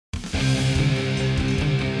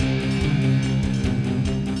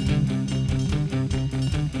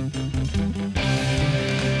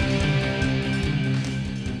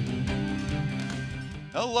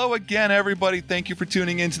Hello again, everybody. Thank you for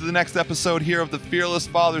tuning in to the next episode here of the Fearless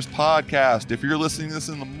Fathers podcast. If you're listening to this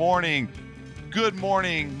in the morning, good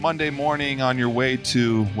morning, Monday morning on your way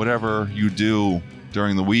to whatever you do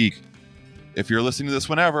during the week. If you're listening to this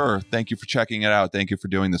whenever, thank you for checking it out. Thank you for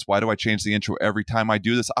doing this. Why do I change the intro every time I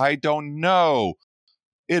do this? I don't know.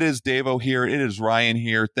 It is Davo here. It is Ryan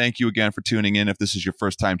here. Thank you again for tuning in. If this is your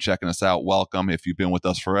first time checking us out, welcome. If you've been with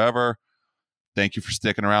us forever, thank you for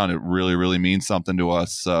sticking around. It really, really means something to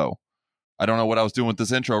us. So I don't know what I was doing with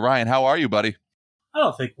this intro. Ryan, how are you, buddy? I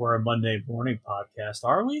don't think we're a Monday morning podcast,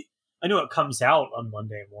 are we? I know it comes out on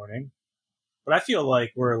Monday morning, but I feel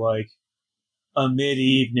like we're like a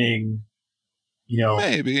mid-evening,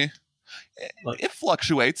 Maybe. Like, it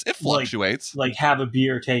fluctuates. It fluctuates. Like have a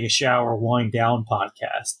beer, take a shower, wind down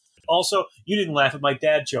podcast. Also, you didn't laugh at my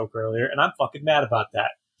dad joke earlier, and I'm fucking mad about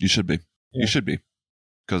that. You should be. Yeah. You should be.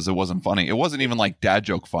 Because it wasn't funny. It wasn't even like dad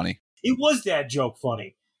joke funny. It was dad joke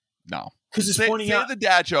funny. No. Because it's pointing say out the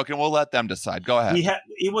dad joke and we'll let them decide. Go ahead.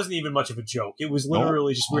 It wasn't even much of a joke. It was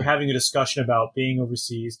literally just we were having a discussion about being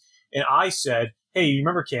overseas, and I said, "Hey, you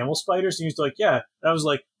remember camel spiders?" And he was like, "Yeah." And I was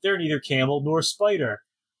like, "They're neither camel nor spider."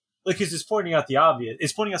 Like, because it's pointing out the obvious.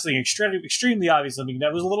 It's pointing out something extremely obvious, something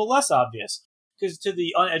that was a little less obvious. Because to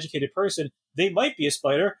the uneducated person, they might be a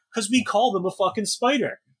spider because we call them a fucking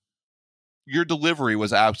spider. Your delivery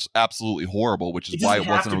was absolutely horrible, which is why it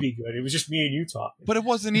wasn't have to be good. It was just me and you talking. But it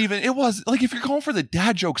wasn't even. It was like if you're going for the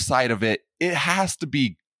dad joke side of it, it has to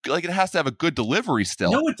be like it has to have a good delivery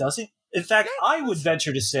still. No, it doesn't. In fact, I would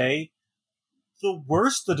venture to say, the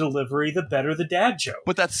worse the delivery, the better the dad joke.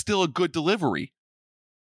 But that's still a good delivery.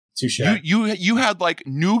 Touche. You had like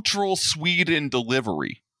neutral Sweden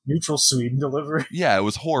delivery. Neutral Sweden delivery? Yeah, it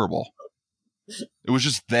was horrible. It was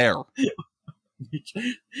just there.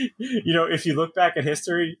 If you look back at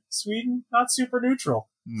history, Sweden, not super neutral.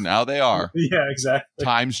 Now they are. Yeah, exactly.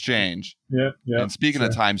 Times change. Yeah. And speaking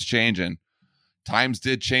of times changing, times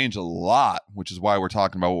did change a lot, which is why we're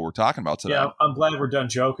talking about what we're talking about today. Yeah, I'm glad we're done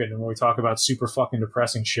joking and when we talk about super fucking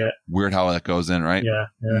depressing shit. Weird how that goes in, right?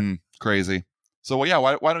 Yeah. Crazy. So, well, yeah,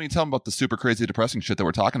 why don't you tell them about the super crazy depressing shit that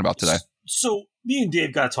we're talking about today? So, me and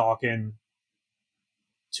Dave got talking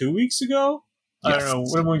 2 weeks ago? Yes. I don't know,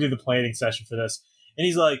 when we did the planning session for this. And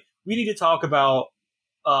he's like, we need to talk about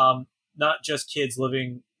not just kids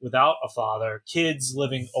living without a father, kids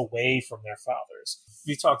living away from their fathers.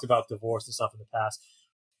 We've talked about divorce and stuff in the past.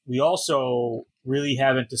 We also really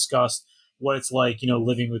haven't discussed what it's like,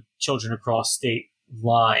 living with children across state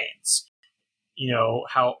lines.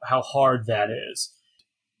 How hard that is.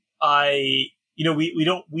 We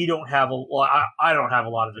don't have a lot. I don't have a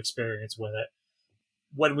lot of experience with it.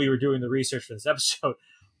 When we were doing the research for this episode,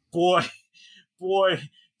 boy,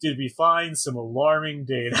 did we find some alarming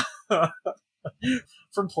data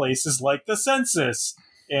from places like the census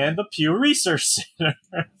and the Pew Research Center.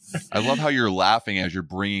 I love how you're laughing as you're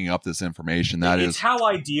bringing up this information. It's how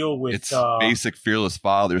I deal with it's basic Fearless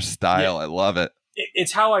Father style. Yeah. I love it.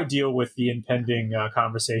 It's how I deal with the impending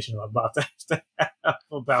conversation I'm about to have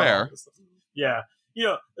about Fair. All this stuff. Yeah.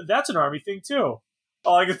 That's an Army thing, too.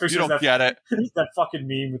 All I can picture is that, get it. that fucking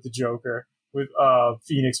meme with the Joker, with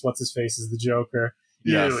Phoenix, what's-his-face is the Joker.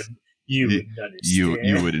 Yes. You wouldn't understand.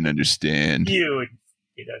 You wouldn't understand. You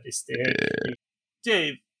wouldn't understand. Yeah.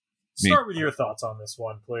 Dave, start with your thoughts on this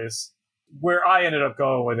one, please. Where I ended up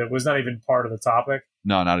going with it was not even part of the topic.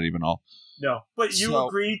 No, not even all. No, but you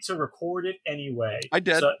agreed to record it anyway. I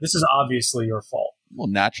did. So this is obviously your fault. Well,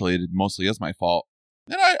 naturally, it mostly is my fault.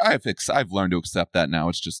 And I've learned to accept that now.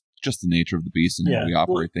 It's just the nature of the beast and how we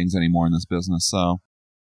operate things anymore in this business. So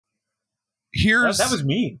that was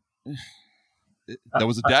mean. That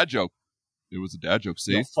was a dad joke. It was a dad joke.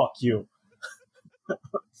 See? No, fuck you.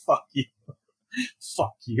 Fuck you.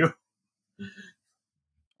 Fuck you.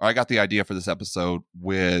 I got the idea for this episode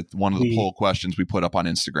with one of the poll questions we put up on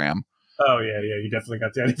Instagram. Oh, yeah. You definitely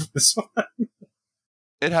got the idea for this one.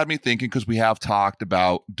 It had me thinking because we have talked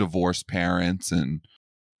about divorced parents and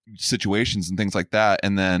situations and things like that.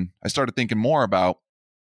 And then I started thinking more about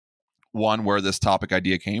where this topic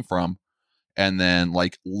idea came from. And then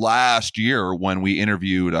like last year when I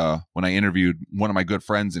interviewed one of my good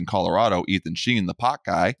friends in Colorado, Ethan Sheen, the pot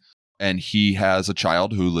guy, and he has a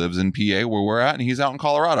child who lives in PA where we're at, and he's out in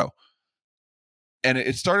Colorado. And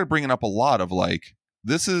it started bringing up a lot of like,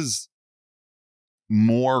 this is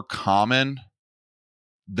more common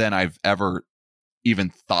than I've ever even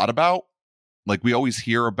thought about. Like we always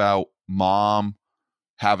hear about mom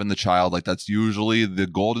having the child. Like that's usually the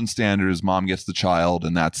golden standard is mom gets the child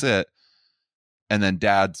and that's it. And then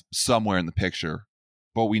dad's somewhere in the picture.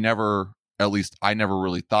 But we never, at least I never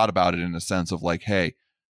really thought about it in a sense of like, hey,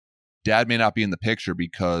 dad may not be in the picture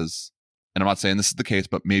because, and I'm not saying this is the case,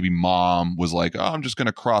 but maybe mom was like, oh, I'm just going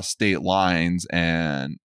to cross state lines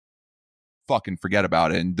and fucking forget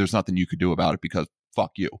about it. And there's nothing you could do about it because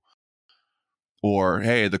fuck you. Or,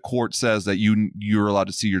 hey, the court says that you're allowed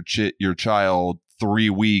to see your child 3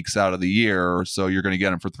 weeks out of the year, so you're going to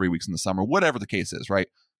get him for 3 weeks in the summer. Whatever the case is, right?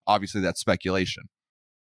 Obviously, that's speculation.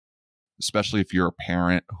 Especially if you're a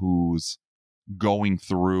parent who's going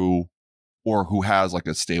through or who has like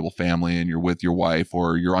a stable family and you're with your wife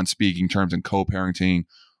or you're on speaking terms and co-parenting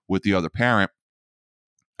with the other parent.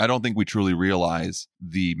 I don't think we truly realize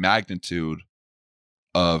the magnitude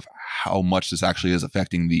of how much this actually is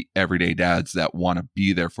affecting the everyday dads that want to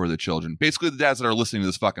be there for the children. Basically, the dads that are listening to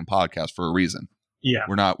this fucking podcast for a reason. Yeah.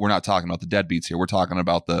 We're not talking about the deadbeats here. We're talking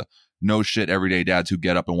about the no shit everyday dads who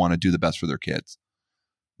get up and want to do the best for their kids.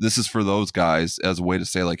 This is for those guys as a way to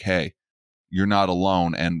say like, hey, you're not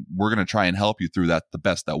alone, and we're going to try and help you through that the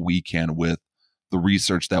best that we can with the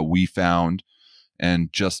research that we found and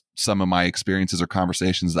just some of my experiences or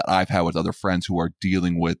conversations that I've had with other friends who are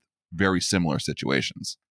dealing with very similar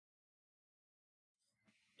situations.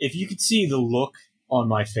 If you could see the look on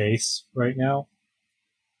my face right now,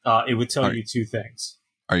 it would tell you two things.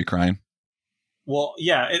 Are you crying? Well,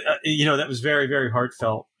 yeah, that was very, very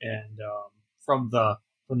heartfelt, and from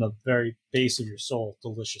the very base of your soul,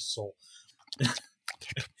 delicious soul.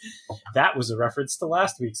 That was a reference to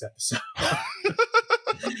last week's episode.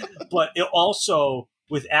 But it also,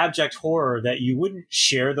 with abject horror, that you wouldn't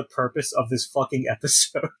share the purpose of this fucking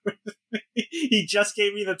episode. He just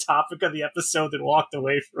gave me the topic of the episode and walked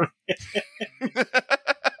away from it.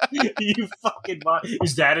 You fucking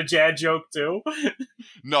is that a dad joke too?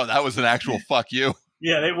 No, that was an actual fuck you.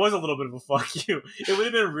 Yeah, it was a little bit of a fuck you. It would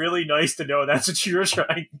have been really nice to know that's what you were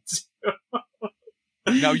trying to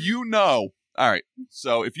do. Now all right.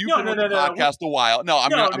 So if you've been with the podcast a while,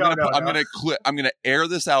 I'm gonna air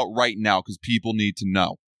this out right now because people need to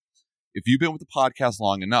know. If you've been with the podcast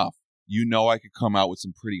long enough, you know I could come out with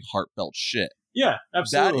some pretty heartfelt shit. Yeah,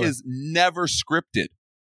 absolutely. That is never scripted.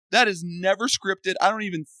 I don't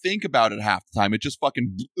even think about it half the time. It just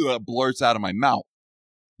fucking blurts out of my mouth.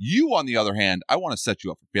 You, on the other hand, I want to set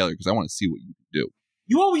you up for failure because I want to see what you can do.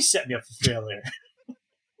 You always set me up for failure.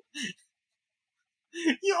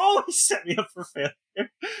 You always set me up for failure.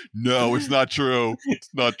 No, it's not true. It's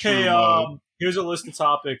not true. Hey, here's a list of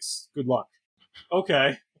topics. Good luck.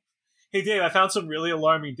 Okay. Hey, Dave, I found some really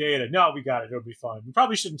alarming data. No, we got it. It'll be fine. We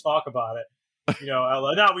probably shouldn't talk about it. No,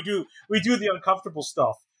 we do the uncomfortable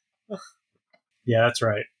stuff. Yeah, that's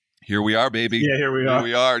right. Here we are, baby. Yeah, here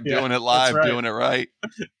we are. Doing it live, right. Doing it right.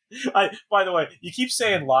 By the way, you keep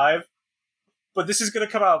saying live, but this is going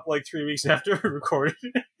to come out like 3 weeks after we recorded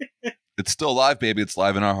it. It's still live, baby. It's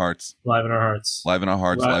live in our hearts. Live in our hearts. Live in our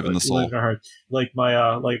hearts. Live in the soul. Live in our hearts. Like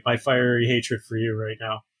my fiery hatred for you right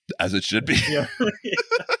now. As it should be. Yeah.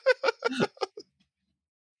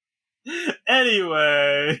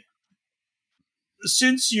 Anyway,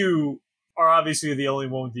 since you are obviously the only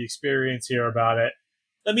one with the experience here about it,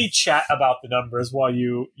 let me chat about the numbers while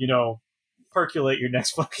you percolate your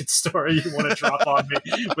next fucking story you want to drop on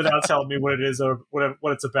me without telling me what it is or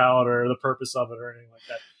what it's about or the purpose of it or anything like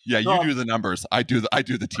that. Yeah, you do the numbers. I do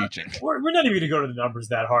the teaching. We're not even going to go to the numbers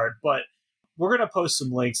that hard, but we're going to post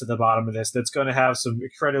some links at the bottom of this that's going to have some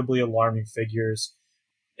incredibly alarming figures.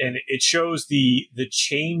 And it shows the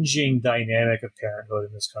changing dynamic of parenthood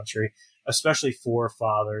in this country, especially for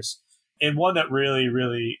fathers. And one that really,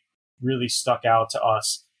 really, really stuck out to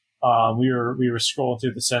us. We were scrolling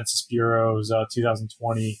through the Census Bureau's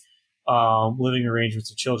 2020 living arrangements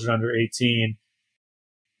of children under 18.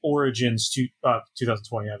 Origins to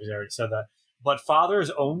 2020. Obviously, I already said that. But fathers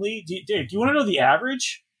only. Dave, do you want to know the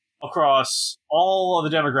average across all of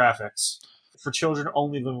the demographics for children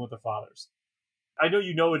only living with their fathers? I know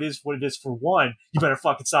you know it is what it is for one. You better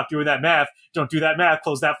fucking stop doing that math. Don't do that math.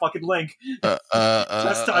 Close that fucking link.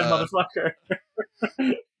 Last time, motherfucker.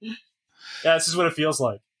 Yeah, this is what it feels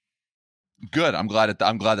like. Good. I'm glad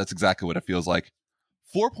that's exactly what it feels like.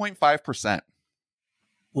 4.5%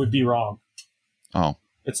 would be wrong. Oh,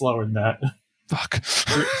 it's lower than that. Fuck.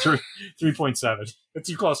 3.7.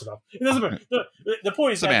 It's close enough. It doesn't matter. The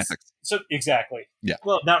point is semantics. So exactly. Yeah.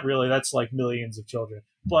 Well, not really. That's like millions of children.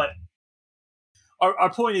 But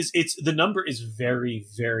our point is, the number is very,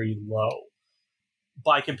 very low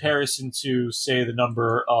by comparison to, say, the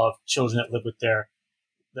number of children that live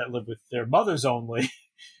with their mothers only,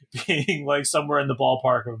 being like somewhere in the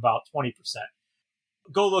ballpark of about 20%.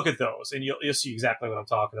 Go look at those, and you'll see exactly what I'm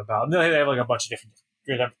talking about. And they have like a bunch of different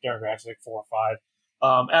demographics, like 4 or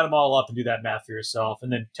 5. Add them all up and do that math for yourself,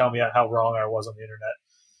 and then tell me how wrong I was on the internet.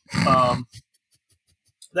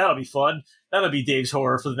 That'll be fun. That'll be Dave's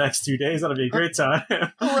horror for the next 2 days. That'll be a great time.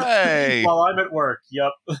 Hooray! While I'm at work.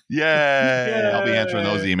 Yep. Yay! I'll be answering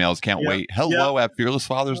those emails. Can't Yep. wait. Hello at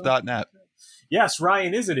fearlessfathers.net. Yes,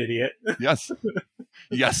 Ryan is an idiot. Yes.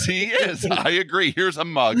 Yes, he is. I agree. Here's a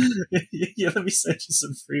mug. Yeah, let me send you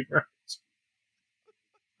some free merch.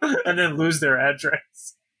 And then lose their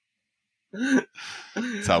address.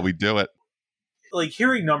 That's how we do it. Like,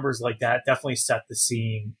 hearing numbers like that definitely set the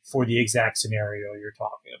scene for the exact scenario you're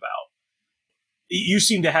talking about. You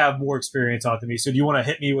seem to have more experience on it than me, so do you want to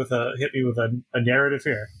hit me with a narrative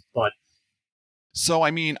here? But so,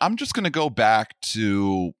 I mean, I'm just going to go back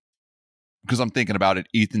to, because I'm thinking about it,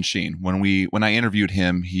 Ethan Sheen. When I interviewed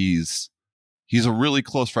him, he's a really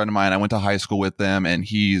close friend of mine. I went to high school with him, and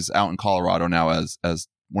he's out in Colorado now as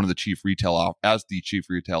one of the chief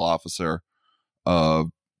retail officer of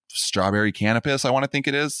Strawberry Cannabis, I want to think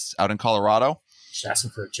it is, out in Colorado. Just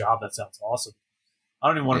asking for a job. That sounds awesome. I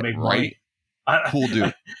don't even want to make money. Cool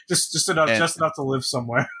dude. just enough to live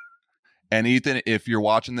somewhere. And Ethan, if you're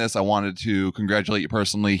watching this, I wanted to congratulate you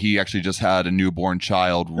personally. He actually just had a newborn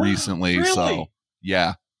child recently. Really? So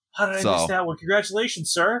yeah. How did I miss that one?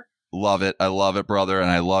 Congratulations, sir. Love it. I love it, brother. And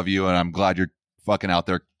I love you. And I'm glad you're fucking out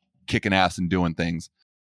there kicking ass and doing things.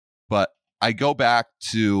 But I go back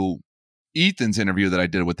to Ethan's interview that I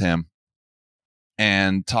did with him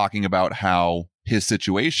and talking about how his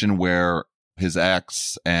situation where his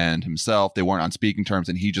ex and himself, they weren't on speaking terms,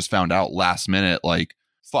 and he just found out last minute, like,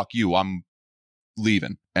 fuck you, I'm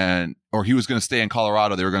leaving. Or he was going to stay in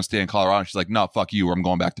Colorado. They were going to stay in Colorado. And she's like, no, fuck you, I'm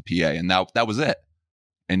going back to PA. And that was it.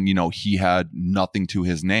 And, he had nothing to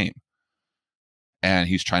his name. And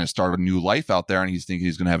he's trying to start a new life out there, and he's thinking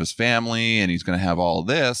he's going to have his family and he's going to have all of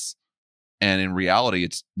this. And in reality,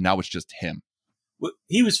 it's just him.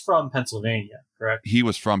 He was from Pennsylvania, correct? He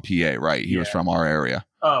was from PA, right? He was from our area.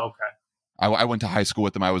 Oh, okay. I went to high school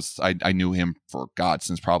with him. I knew him for God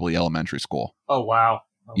since probably elementary school. Oh, wow.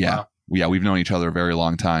 Yeah. We've known each other a very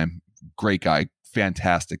long time. Great guy,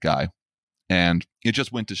 fantastic guy. And it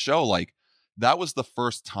just went to show, like, that was the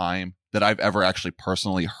first time that I've ever actually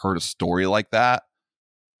personally heard a story like that.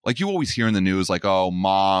 Like, you always hear in the news, like, oh,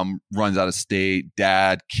 mom runs out of state,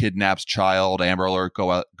 dad kidnaps child, Amber Alert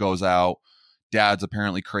goes out, dad's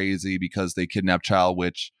apparently crazy because they kidnapped child,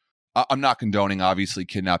 which I'm not condoning, obviously,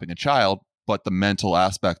 kidnapping a child, but the mental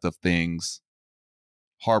aspect of things,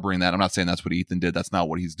 harboring that. I'm not saying that's what Ethan did. That's not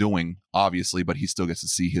what he's doing, obviously, but he still gets to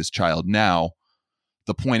see his child now.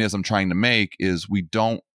 The point is I'm trying to make is we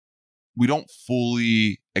don't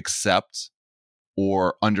fully accept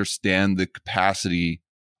or understand the capacity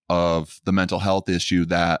of the mental health issue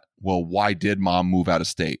that, well, why did mom move out of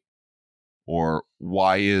state? Or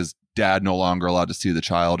why is dad no longer allowed to see the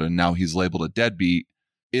child and now he's labeled a deadbeat?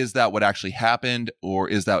 Is that what actually happened, or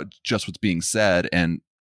is that just what's being said? And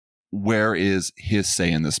where is his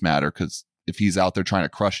say in this matter? Because if he's out there trying to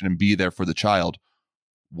crush it and be there for the child,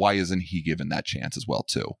 why isn't he given that chance as well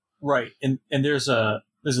too? Right. And there's a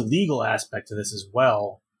legal aspect to this as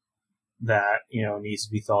well that, needs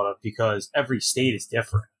to be thought of, because every state is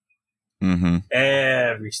different. Mm-hmm.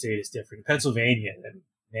 Every state is different. In Pennsylvania, and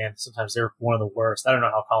man, sometimes they're one of the worst. I don't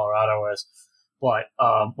know how Colorado is, but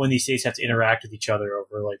when these states have to interact with each other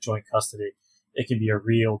over like joint custody, it can be a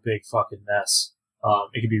real big fucking mess.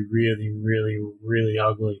 It can be really, really, really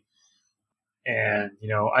ugly. And,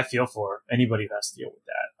 I feel for anybody who has to deal with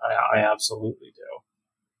that. I absolutely do.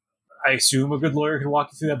 I assume a good lawyer can walk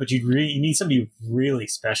you through that, but you need somebody really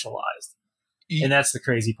specialized. And that's the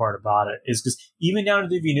crazy part about it, is because even down to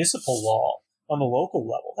the municipal law on the local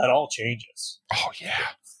level, that all changes. Oh, yeah.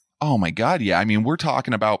 Oh, my God. Yeah. I mean, we're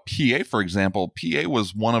talking about PA, for example. PA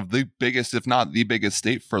was one of the biggest, if not the biggest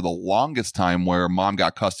state for the longest time where mom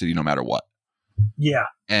got custody no matter what. Yeah.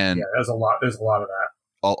 And yeah, there's a lot of that.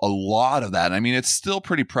 A lot of that. I mean, it's still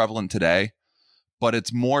pretty prevalent today, but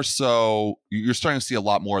it's more so you're starting to see a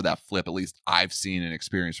lot more of that flip. At least I've seen and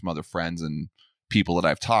experienced from other friends and people that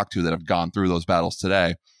I've talked to that have gone through those battles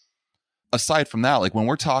today. Aside from that, like when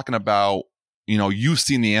we're talking about, you've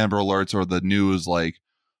seen the Amber Alerts or the news, like,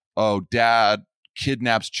 oh, dad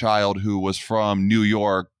kidnaps child who was from New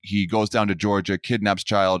York. He goes down to Georgia, kidnaps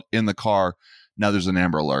child in the car. Now there's an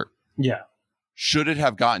Amber Alert. Yeah. Should it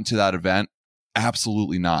have gotten to that event?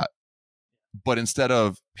 Absolutely not. But instead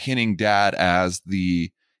of pinning dad as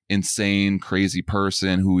the insane, crazy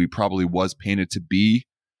person who he probably was painted to be,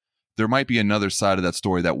 there might be another side of that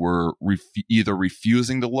story that we're either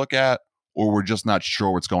refusing to look at, or we're just not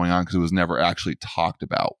sure what's going on because it was never actually talked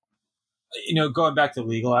about. Going back to the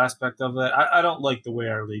legal aspect of it, I don't like the way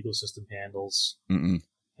our legal system handles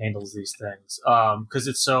these things, because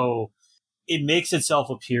it makes itself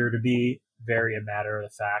appear to be very a matter of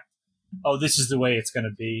the fact. Oh, this is the way it's going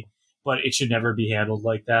to be, but it should never be handled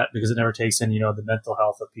like that because it never takes in, the mental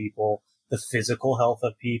health of people, the physical health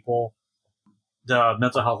of people, the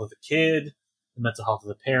mental health of the kid, the mental health of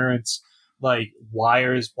the parents. Like, why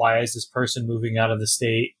is this person moving out of the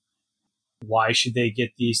state? Why should they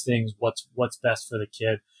get these things? What's best for the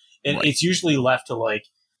kid? And Right. It's usually left to like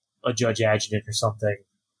a judge adjutant or something,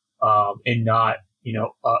 and not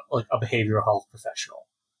like a behavioral health professional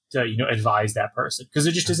to advise that person, because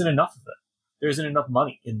there just isn't enough of it. There isn't enough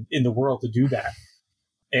money in the world to do that,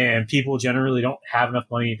 and people generally don't have enough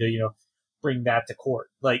money to bring that to court.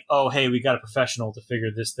 Like, oh, hey, we got a professional to figure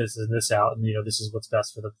this and this out, and this is what's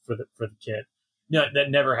best for the kid. No, that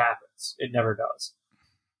never happens. It never does.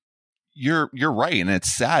 You're right, and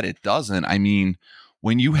it's sad it doesn't. I mean,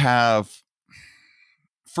 when you have,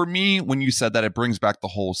 for me, when you said that, it brings back the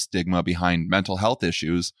whole stigma behind mental health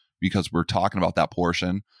issues, because we're talking about that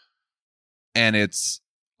portion, and it's,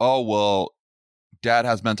 oh, well, dad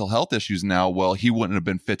has mental health issues now. Well, he wouldn't have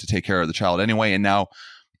been fit to take care of the child anyway, and now,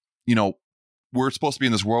 we're supposed to be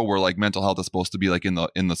in this world where like mental health is supposed to be like in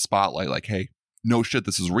the spotlight, like, hey, no shit,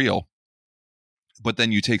 this is real. But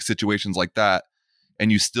then you take situations like that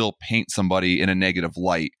and you still paint somebody in a negative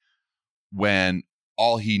light when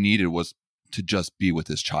all he needed was to just be with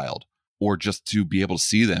his child, or just to be able to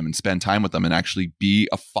see them and spend time with them and actually be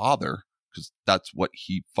a father, because that's what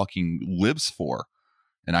he fucking lives for.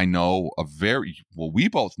 And I know we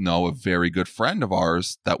both know a very good friend of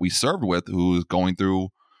ours that we served with who is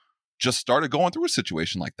started going through a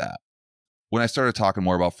situation like that. When I started talking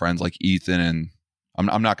more about friends like Ethan, and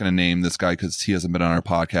I'm not going to name this guy because he hasn't been on our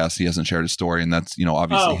podcast. He hasn't shared his story, and that's,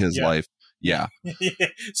 obviously his life. Yeah.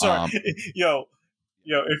 Sorry.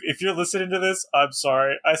 If you're listening to this, I'm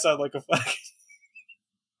sorry. I sound like a fucking...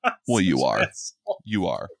 Well, you are. You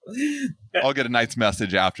are. I'll get a nice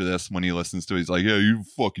message after this when he listens to it. He's like, yeah, you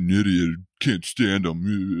fucking idiot. Can't stand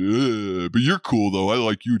him. But you're cool, though. I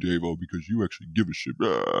like you, Davo, because you actually give a shit.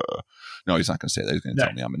 No, he's not going to say that. He's going to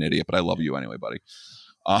tell me I'm an idiot, but I love you anyway, buddy.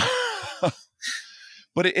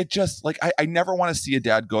 But it just, like, I never want to see a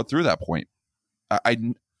dad go through that point.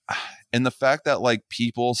 And the fact that, like,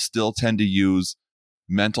 people still tend to use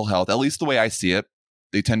mental health, at least the way I see it,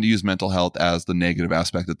 they tend to use mental health as the negative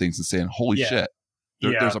aspect of things and saying, holy shit,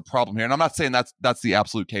 there's a problem here. And I'm not saying that's the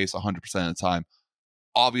absolute case 100% of the time.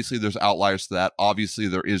 Obviously, there's outliers to that. Obviously,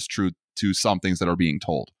 there is truth to some things that are being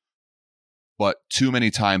told. But too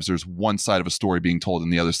many times there's one side of a story being told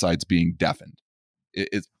and the other side's being deafened.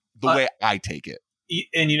 It's the way I take it.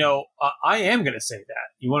 And, I am going to say that.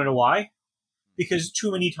 You want to know why? Because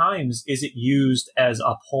too many times is it used as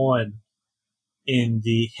a pawn in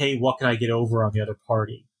the, hey, what can I get over on the other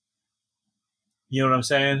party? You know what I'm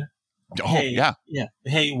saying? Oh, hey, yeah.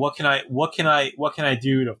 Hey, what can I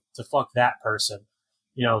do to fuck that person?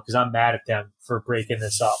 Because I'm mad at them for breaking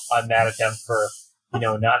this up. I'm mad at them for,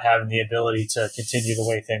 not having the ability to continue the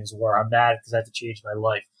way things were. I'm mad because I have to change my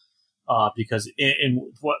life. Because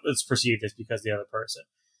in what it's perceived as because the other person.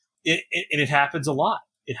 It happens a lot.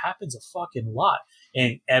 It happens a fucking lot.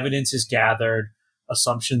 And evidence is gathered.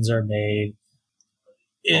 Assumptions are made.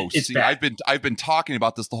 It's bad. I've been talking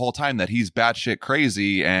about this the whole time, that he's batshit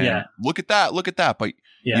crazy, and look at that, but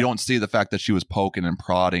you don't see the fact that she was poking and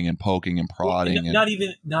prodding, well, not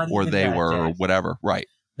even or they that, were, Dave. or whatever, right?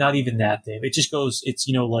 Not even that, Dave. It just goes. It's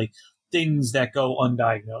like things that go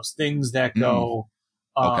undiagnosed, things that go.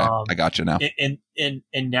 Okay, I got you now. And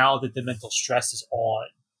now that the mental stress is on,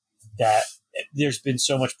 that there's been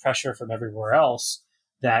so much pressure from everywhere else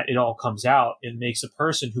that it all comes out and makes a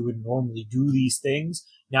person who would normally do these things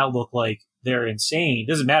now look like they're insane.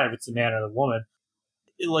 It doesn't matter if it's the man or the woman,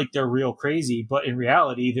 like they're real crazy, but in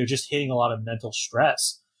reality, they're just hitting a lot of mental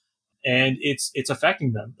stress, and it's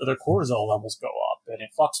affecting them. Their cortisol levels go up, and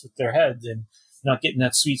it fucks with their heads, and not getting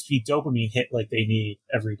that sweet dopamine hit like they need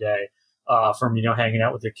every day from hanging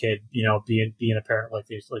out with their kid, being a parent like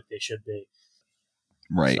they should be.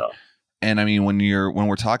 Right. So. And I mean, when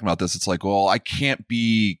we're talking about this, it's like, well, I can't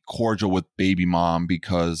be cordial with baby mom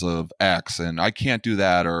because of X, and I can't do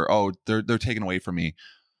that, or, oh, they're taken away from me.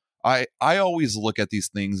 I always look at these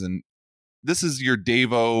things, and this is your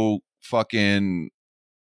Davo fucking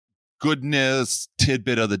goodness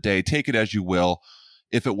tidbit of the day. Take it as you will.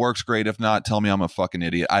 If it works, great. If not, tell me I'm a fucking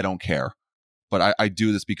idiot. I don't care. But I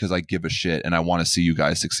do this because I give a shit, and I want to see you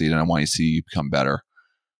guys succeed, and I want to see you become better.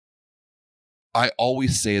 I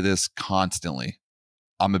always say this constantly.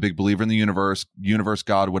 I'm a big believer in the universe,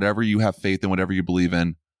 God, whatever you have faith in, whatever you believe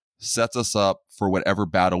in, sets us up for whatever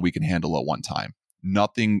battle we can handle at one time.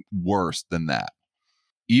 Nothing worse than that.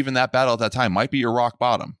 Even that battle at that time might be your rock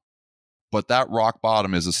bottom, But that rock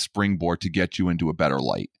bottom is a springboard to get you into a better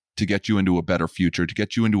light, to get you into a better future, to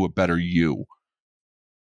get you into a better you.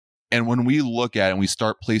 And when we look at it and we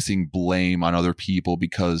start placing blame on other people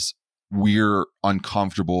because we're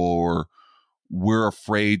uncomfortable or we're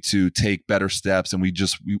afraid to take better steps, and we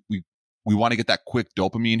want to get that quick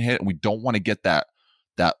dopamine hit, and we don't want to get that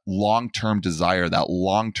long-term desire, that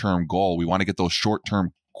long-term goal. We want to get those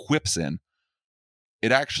short-term quips in.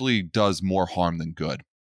 It actually does more harm than good.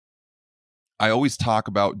 I always talk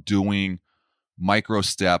about doing micro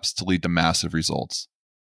steps to lead to massive results.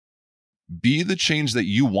 Be the change that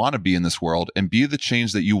you want to be in this world, and be the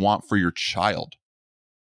change that you want for your child.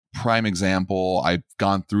 Prime example, I've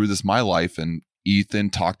gone through this my life, and Ethan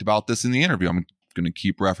talked about this in the interview. I'm going to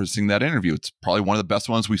keep referencing that interview. It's probably one of the best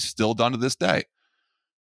ones we've still done to this day.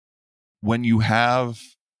 When you have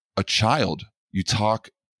a child, you talk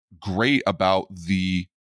great about the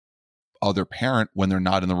other parent when they're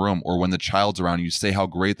not in the room, or when the child's around, you say how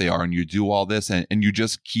great they are, and you do all this, and you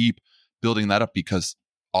just keep building that up, because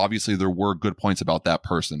obviously there were good points about that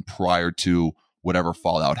person prior to whatever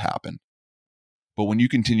fallout happened. But when you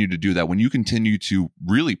continue to do that, when you continue to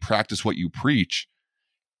really practice what you preach,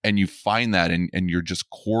 and you find that, and you're just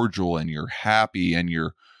cordial, and you're happy, and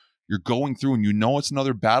you're going through, and you know it's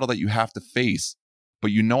another battle that you have to face,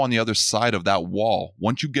 but you know on the other side of that wall,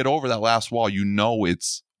 once you get over that last wall, you know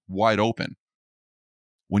it's wide open.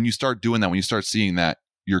 When you start doing that, when you start seeing that,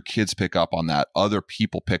 your kids pick up on that, other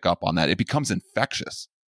people pick up on that, it becomes infectious.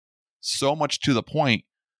 So much to the point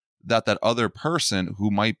that other person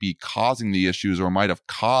who might be causing the issues, or might have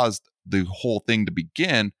caused the whole thing to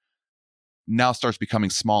begin, now starts becoming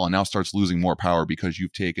small, and now starts losing more power, because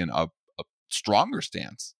you've taken a stronger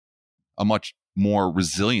stance, a much more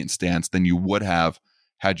resilient stance than you would have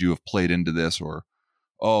had you have played into this, or,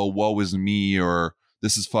 oh, woe is me, or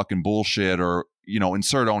this is fucking bullshit, or,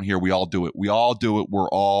 insert on here. We all do it. We're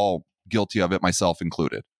all guilty of it, myself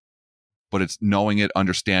included. But it's knowing it,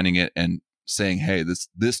 understanding it, and saying, hey,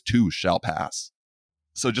 this too shall pass.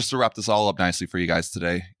 So just to wrap this all up nicely for you guys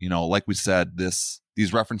today, like we said,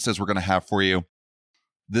 these references we're going to have for you,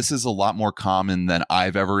 this is a lot more common than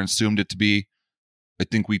I've ever assumed it to be. I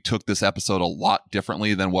think we took this episode a lot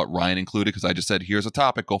differently than what Ryan included, because I just said, here's a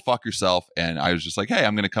topic, go fuck yourself. And I was just like, hey,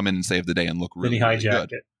 I'm going to come in and save the day and look really, then he really hijacked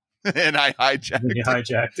good. it. And I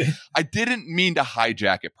hijacked it. I didn't mean to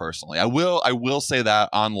hijack it personally. I will say that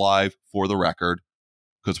on live for the record,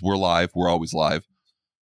 because we're live. We're always live.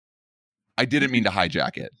 I didn't mean to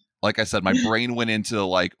hijack it. Like I said, my brain went into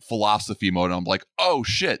like philosophy mode, and I'm like, oh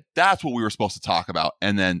shit, that's what we were supposed to talk about.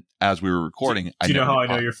 And then as we were recording, do you know how I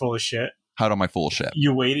know you're full of shit? How am I full of shit?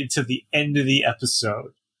 You waited to the end of the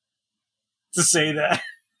episode to say that.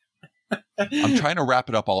 I'm trying to wrap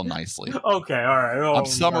it up all nicely. Okay, all right. I'm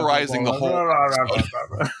summarizing the whole.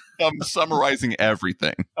 I'm summarizing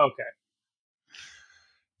everything. Okay.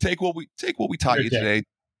 Take what we taught you today.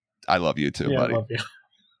 I love you too, buddy. I love you.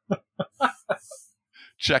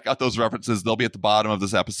 Check out those references. They'll be at the bottom of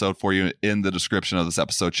this episode for you, in the description of this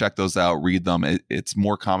episode. Check those out. Read them. It's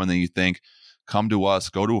more common than you think. Come to us.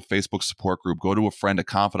 Go to a Facebook support group. Go to a friend, a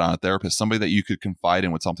confidant, a therapist, somebody that you could confide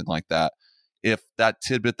in with something like that. If that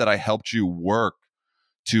tidbit that I helped you work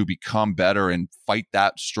to become better and fight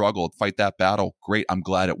that struggle, fight that battle, great. I'm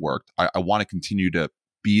glad it worked. I want to continue to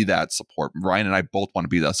be that support. Ryan and I both want to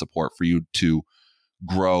be that support for you to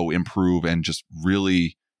grow, improve, and just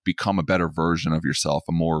really become a better version of yourself,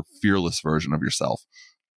 a more fearless version of yourself.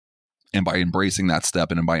 And by embracing that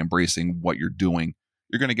step, and by embracing what you're doing,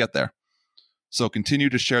 you're going to get there. So continue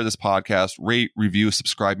to share this podcast, rate, review,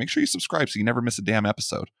 subscribe. Make sure you subscribe so you never miss a damn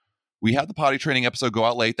episode. We had the potty training episode go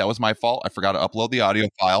out late. That was my fault. I forgot to upload the audio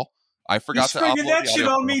file. I forgot to upload that shit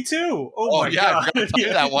on me too. Oh my God. I forgot to tell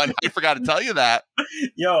you that one. I forgot to tell you that.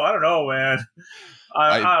 Yo, I don't know, man.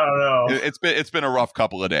 I don't know. It's been a rough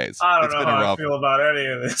couple of days. I don't know how I feel about any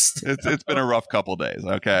of this. It's been a rough couple of days.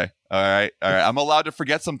 Okay. All right. I'm allowed to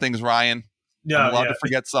forget some things, Ryan. Yeah, I'm allowed to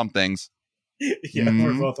forget some things. Yeah,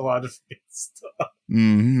 we're both allowed to forget stuff.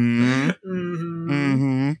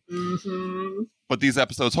 But these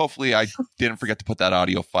episodes, hopefully I didn't forget to put that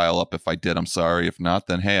audio file up. If I did, I'm sorry. If not,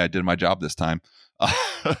 then hey, I did my job this time.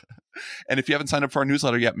 And if you haven't signed up for our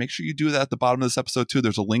newsletter yet, make sure you do that at the bottom of this episode too.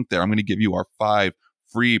 There's a link there. I'm going to give you our 5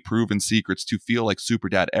 free proven secrets to feel like super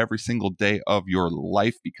dad every single day of your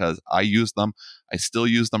life, because I use them. I still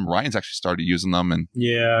use them. Ryan's actually started using them, and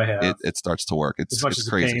yeah, I have. It starts to work. It's as much as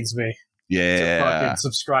crazy. It pains me. Yeah. To fucking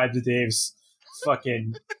subscribe to Dave's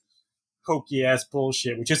fucking hokey ass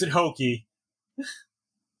bullshit, which isn't hokey.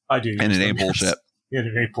 I do. And it ain't bullshit. Yeah,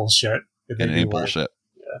 it ain't bullshit. And it ain't bullshit.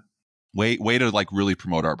 Way to like really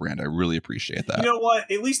promote our brand. I really appreciate that. You know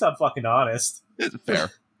what? At least I'm fucking honest. It's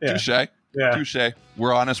fair. Yeah. Touche. Yeah. Touche.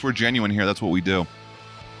 We're honest. We're genuine here. That's what we do.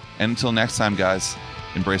 And until next time, guys,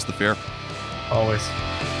 embrace the fear. Always.